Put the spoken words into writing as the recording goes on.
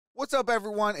What's up,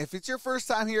 everyone? If it's your first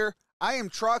time here, I am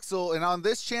Troxel, and on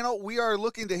this channel, we are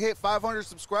looking to hit 500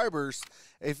 subscribers.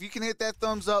 If you can hit that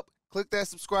thumbs up, click that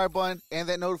subscribe button, and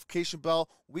that notification bell,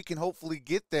 we can hopefully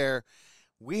get there.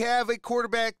 We have a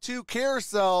quarterback 2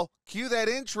 carousel. Cue that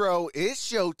intro.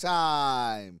 It's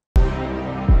showtime.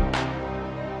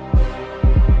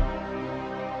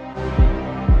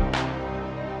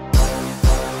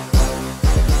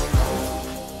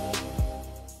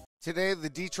 Today, the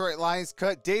Detroit Lions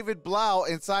cut David Blau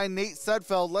and signed Nate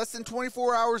Sudfeld less than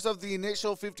 24 hours of the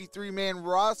initial 53-man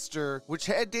roster, which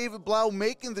had David Blau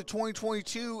making the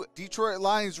 2022 Detroit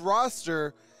Lions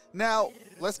roster. Now,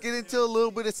 let's get into a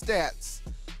little bit of stats.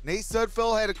 Nate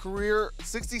Sudfeld had a career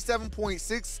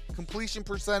 67.6 completion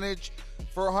percentage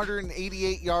for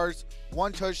 188 yards,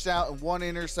 1 touchdown, and 1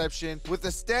 interception. With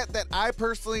a stat that I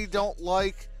personally don't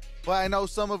like, but I know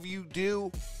some of you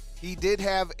do, he did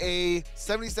have a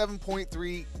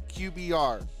 77.3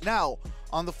 QBR. Now,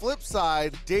 on the flip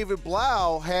side, David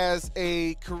Blau has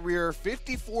a career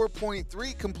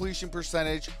 54.3 completion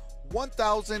percentage,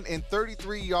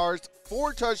 1,033 yards,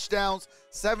 4 touchdowns,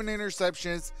 7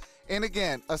 interceptions, and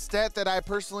again, a stat that I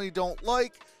personally don't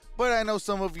like, but I know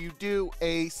some of you do,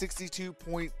 a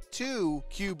 62.2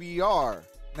 QBR.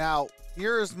 Now,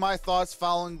 here's my thoughts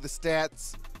following the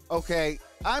stats. Okay,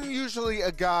 I'm usually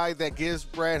a guy that gives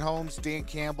Brad Holmes, Dan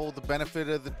Campbell the benefit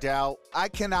of the doubt. I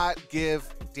cannot give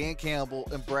Dan Campbell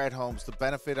and Brad Holmes the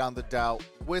benefit on the doubt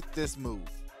with this move.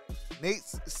 Nate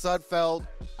Sudfeld,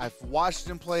 I've watched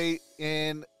him play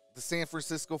in the San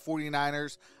Francisco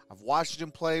 49ers. I've watched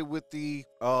him play with the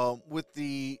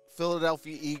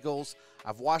Philadelphia Eagles.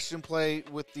 I've watched him play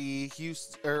with the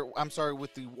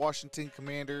with the Washington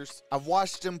Commanders. I've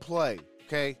watched him play,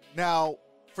 okay? Now,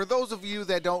 for those of you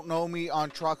that don't know me on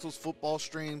Troxel's football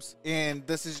streams, and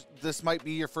this might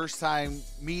be your first time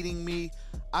meeting me,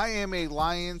 I am a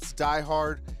Lions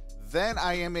diehard, then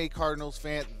I am a Cardinals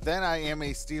fan, then I am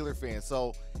a Steeler fan.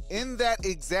 So in that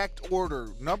exact order,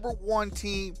 number 1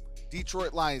 team,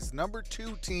 Detroit Lions, number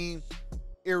 2 team,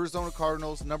 Arizona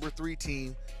Cardinals, number 3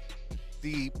 team,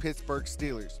 the Pittsburgh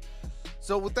Steelers.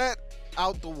 So with that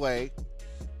out the way,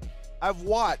 I've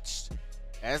watched,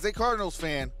 as a Cardinals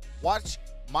fan, watch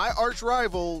my arch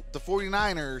rival, the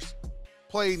 49ers,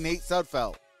 play Nate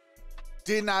Sudfeld.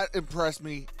 Did not impress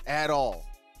me at all.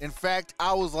 In fact,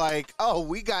 I was like, oh,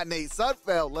 we got Nate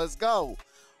Sudfeld. Let's go.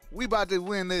 We about to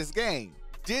win this game.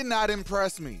 Did not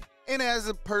impress me. And as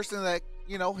a person that,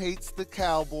 hates the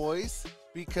Cowboys,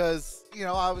 because,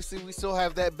 obviously we still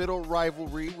have that bit of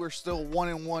rivalry. We're still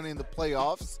 1-1 in the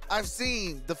playoffs. I've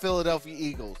seen the Philadelphia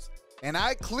Eagles. And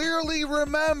I clearly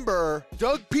remember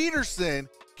Doug Peterson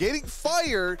getting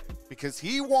fired because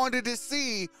he wanted to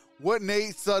see what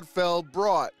Nate Sudfeld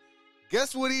brought.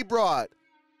 Guess what he brought?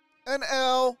 An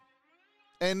L.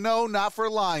 And no, not for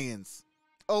Lions.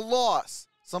 A loss.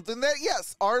 Something that,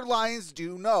 yes, our Lions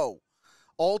do know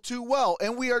all too well.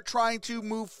 And we are trying to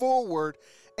move forward.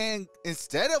 And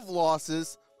instead of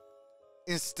losses,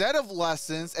 instead of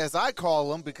lessons, as I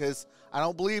call them, because I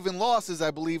don't believe in losses,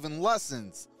 I believe in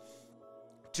lessons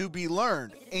to be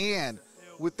learned. And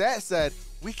with that said,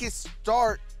 we can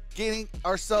start getting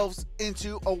ourselves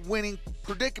into a winning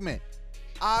predicament.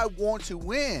 I want to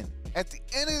win. At the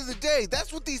end of the day,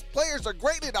 that's what these players are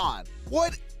graded on.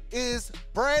 What is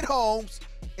Brad Holmes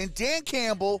and Dan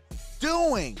Campbell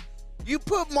doing? You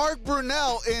put Mark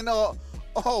Brunell in a,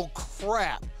 oh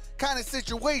crap, kind of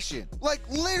situation. Like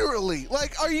literally,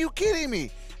 like, are you kidding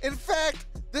me? In fact,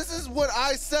 this is what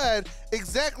I said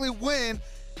exactly when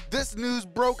this news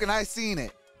broke and I seen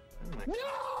it.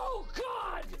 No,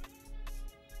 God!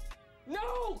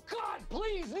 No, God,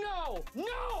 please, no!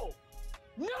 No!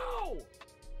 No!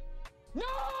 No!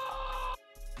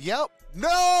 Yep.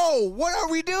 No! What are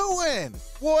we doing?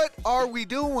 What are we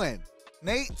doing?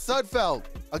 Nate Sudfeld,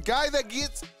 a guy that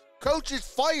gets coaches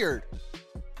fired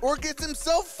or gets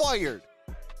himself fired,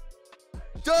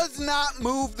 does not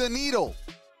move the needle.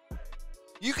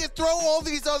 You can throw all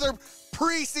these other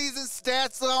preseason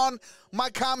stats on my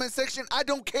comment section. I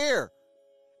don't care.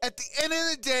 At the end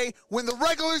of the day, when the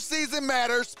regular season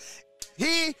matters,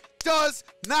 he does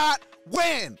not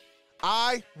win.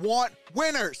 I want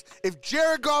winners. If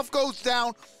Jared Goff goes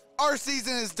down, our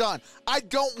season is done. I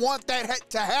don't want that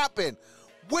to happen.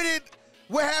 What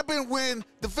happened when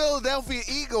the Philadelphia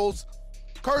Eagles,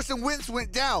 Carson Wentz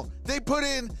went down? They put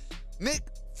in Nick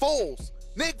Foles.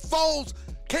 Nick Foles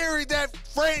carried that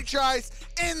franchise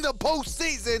in the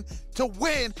postseason to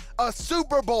win a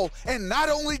Super Bowl. And not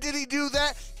only did he do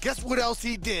that, guess what else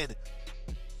he did?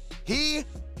 He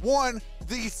won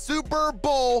the Super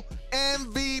Bowl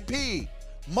MVP.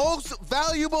 Most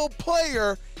valuable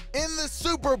player in the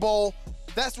Super Bowl,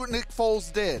 that's what Nick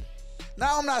Foles did.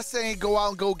 Now, I'm not saying go out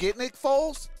and go get Nick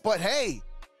Foles, but hey,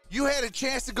 you had a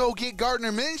chance to go get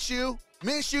Gardner Minshew.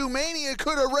 Minshew Mania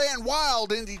could have ran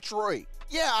wild in Detroit.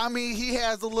 Yeah, I mean, he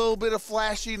has a little bit of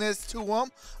flashiness to him,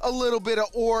 a little bit of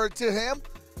aura to him.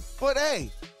 But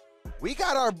hey, we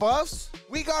got our buffs.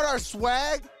 We got our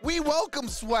swag. We welcome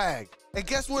swag. And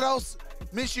guess what else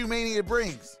Minshew Mania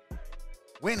brings?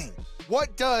 Winning.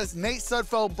 What does Nate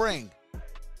Sudfeld bring?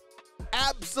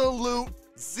 Absolute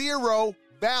zero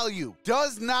value.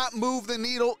 Does not move the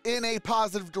needle in a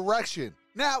positive direction.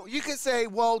 Now, you can say,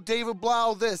 well, David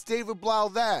Blau this, David Blau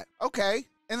that. Okay.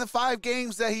 In the 5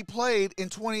 games that he played in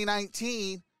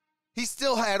 2019, he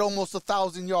still had almost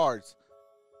 1,000 yards.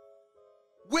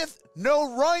 With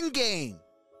no run game.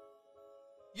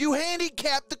 You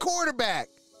handicapped the quarterback.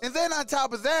 And then on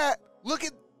top of that, look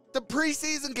at the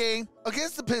preseason game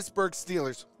against the Pittsburgh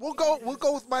Steelers. We'll go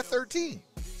with my 13.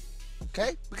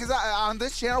 Okay? Because on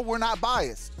this channel, we're not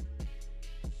biased.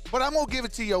 But I'm going to give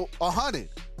it to you 100.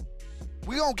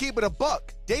 We're going to keep it a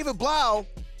buck. David Blau,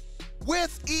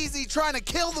 with Easy trying to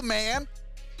kill the man,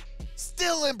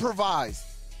 still improvised.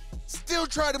 Still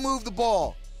tried to move the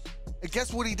ball. And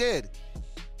guess what he did?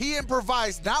 He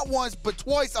improvised not once, but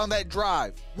twice on that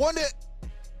drive. One to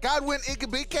Godwin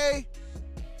Ikebike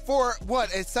for,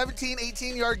 what, a 17,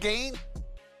 18-yard gain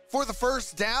for the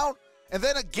first down? And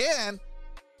then again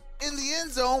in the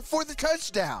end zone for the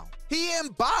touchdown. He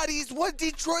embodies what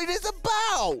Detroit is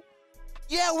about.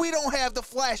 Yeah, we don't have the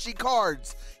flashy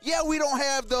cards. Yeah, we don't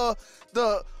have the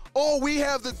oh, we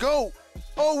have the GOAT.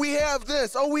 Oh, we have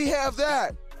this. Oh, we have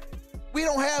that. We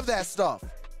don't have that stuff.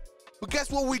 But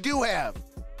guess what we do have?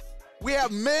 We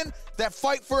have men that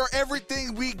fight for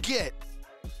everything we get.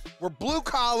 We're blue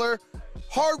collar,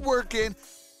 hardworking,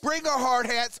 bring our hard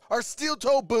hats, our steel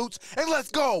toe boots, and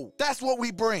let's go. That's what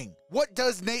we bring. What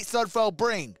does Nate Sudfeld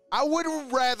bring? I would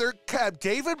have rather kept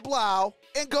David Blau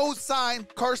and go sign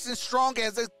Carson Strong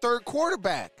as a third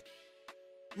quarterback.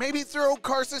 Maybe throw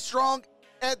Carson Strong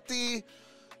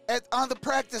on the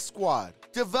practice squad.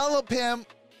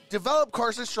 Develop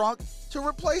Carson Strong to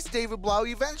replace David Blau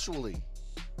eventually.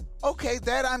 Okay,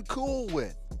 that I'm cool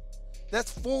with.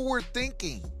 That's forward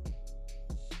thinking.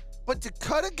 But to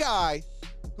cut a guy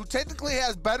who technically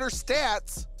has better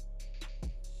stats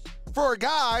for a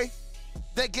guy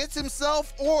that gets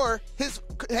himself or his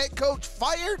head coach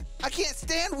fired, I can't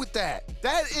stand with that.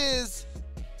 That is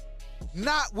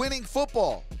not winning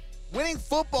football. Winning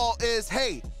football is,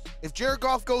 hey, if Jared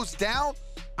Goff goes down,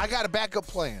 I got a backup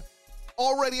plan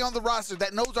already on the roster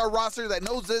that knows our roster, that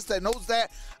knows this, that knows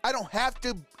that. I don't have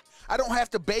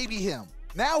to baby him.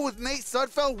 Now with Nate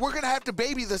Sudfeld, we're going to have to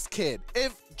baby this kid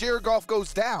if Jared Goff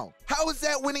goes down. How is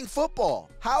that winning football?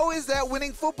 How is that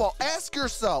winning football? Ask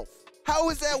yourself, how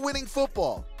is that winning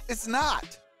football? It's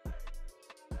not.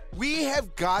 We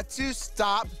have got to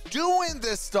stop doing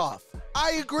this stuff.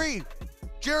 I agree.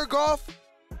 Jared Goff,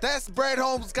 that's Brad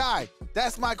Holmes' guy.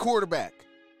 That's my quarterback.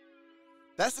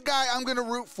 That's the guy I'm going to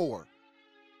root for.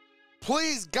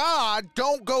 Please, God,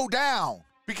 don't go down.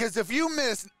 Because if you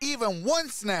miss even one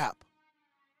snap,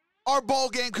 our ball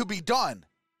game could be done.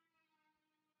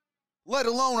 Let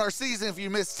alone our season if you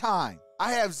miss time.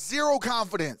 I have zero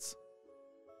confidence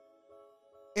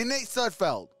in Nate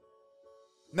Sudfeld.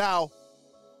 Now,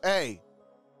 hey,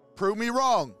 prove me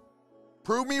wrong.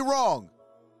 Prove me wrong.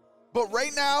 But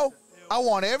right now, I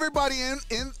want everybody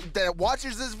in that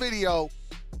watches this video,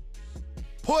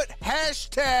 put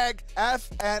hashtag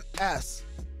FNS.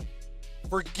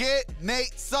 Forget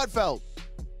Nate Sudfeld.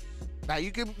 Now,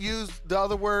 you can use the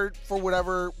other word for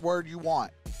whatever word you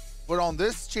want. But on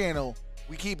this channel,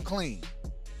 we keep it clean.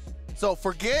 So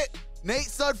forget Nate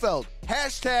Sudfeld.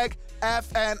 Hashtag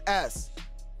FNS.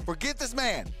 Forget this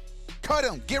man. Cut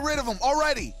him. Get rid of him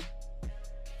already.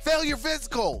 Fail your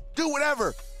physical. Do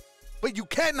whatever. But you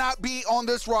cannot be on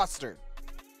this roster.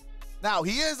 Now,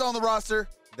 he is on the roster.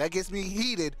 That gets me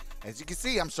heated. As you can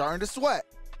see, I'm starting to sweat.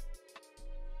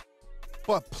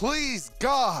 But please,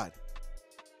 God,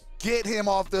 get him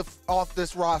off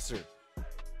this roster.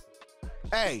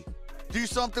 Hey, do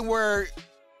something where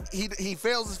he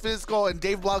fails his physical and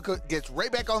David Blau gets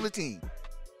right back on the team.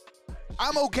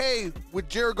 I'm okay with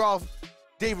Jared Goff,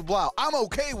 David Blau. I'm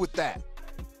okay with that.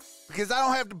 Because I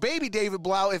don't have to baby David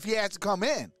Blau if he has to come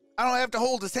in. I don't have to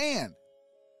hold his hand.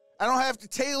 I don't have to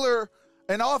tailor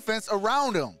an offense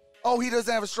around him. Oh, he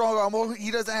doesn't have a strong arm. Oh,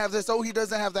 he doesn't have this. Oh, he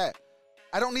doesn't have that.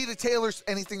 I don't need to tailor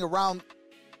anything around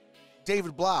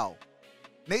David Blau.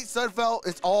 Nate Sudfeld,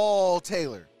 it's all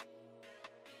tailored.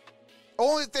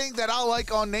 Only thing that I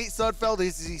like on Nate Sudfeld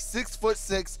is he's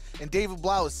 6'6" and David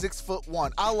Blau is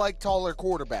 6'1". I like taller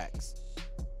quarterbacks.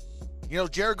 You know,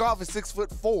 Jared Goff is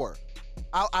 6'4".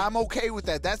 I'm okay with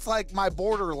that. That's like my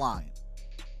borderline.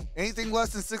 Anything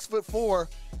less than 6'4",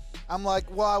 I'm like,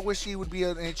 well, I wish he would be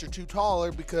an inch or two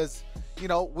taller because, you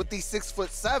know, with these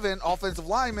 6'7" offensive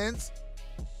linemen,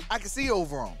 I can see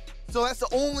over them. So that's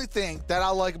the only thing that I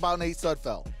like about Nate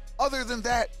Sudfeld. Other than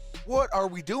that, what are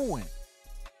we doing?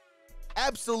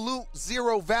 Absolute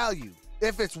zero value.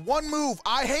 If it's one move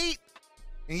I hate,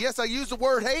 and yes, I use the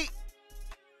word hate,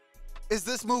 is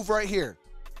this move right here.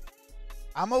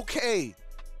 I'm okay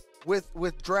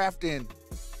with drafting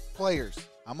players.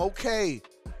 I'm okay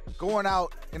going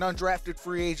out an undrafted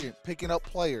free agent, picking up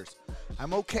players.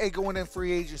 I'm okay going in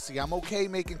free agency. I'm okay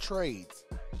making trades.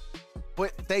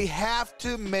 But they have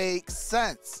to make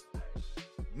sense.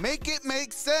 Make it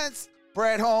make sense,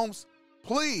 Brad Holmes,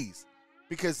 please.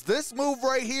 Because this move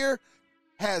right here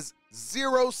has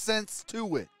 0 sense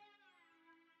to it.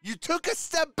 You took a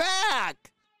step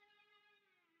back.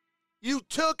 You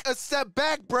took a step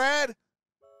back, Brad.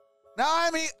 Now, I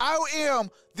mean, I am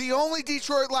the only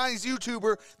Detroit Lions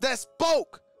YouTuber that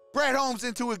spoke Brad Holmes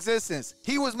into existence.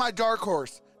 He was my dark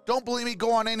horse. Don't believe me?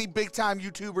 Go on any big-time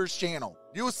YouTuber's channel.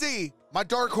 You will see my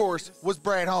dark horse was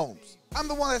Brad Holmes. I'm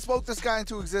the one that spoke this guy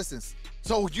into existence.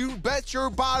 So you bet your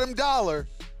bottom dollar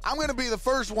I'm going to be the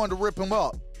first one to rip him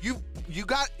up. You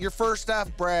got your first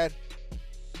F, Brad.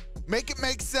 Make it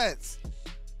make sense.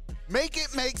 Make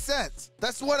it make sense.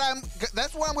 That's what I'm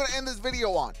going to end this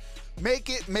video on. Make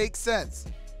it make sense.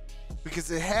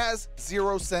 Because it has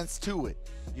 0 sense to it.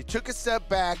 You took a step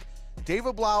back.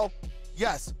 David Blau,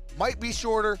 yes, might be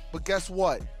shorter, but guess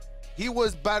what? He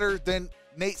was better than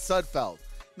Nate Sudfeld.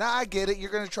 Now, I get it.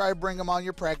 You're going to try to bring him on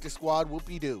your practice squad.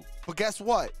 Whoop-de-doo. But guess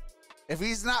what? If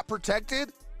he's not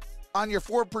protected on your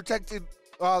 4 protected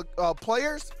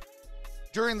players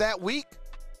during that week,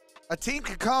 a team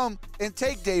could come and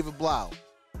take David Blau.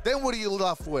 Then what are you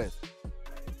left with?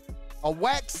 A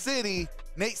Whack City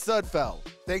Nate Sudfeld.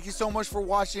 Thank you so much for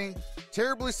watching.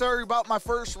 Terribly sorry about my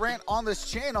first rant on this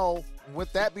channel.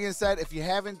 With that being said, if you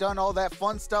haven't done all that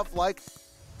fun stuff like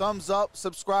thumbs up,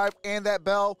 subscribe, and that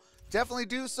bell, definitely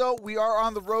do so. We are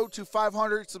on the road to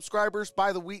 500 subscribers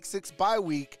by the week 6 bye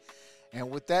week. And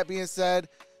with that being said,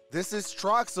 this is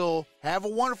Troxel. Have a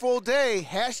wonderful day.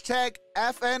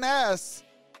 #FNS.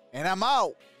 And I'm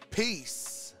out.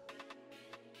 Peace.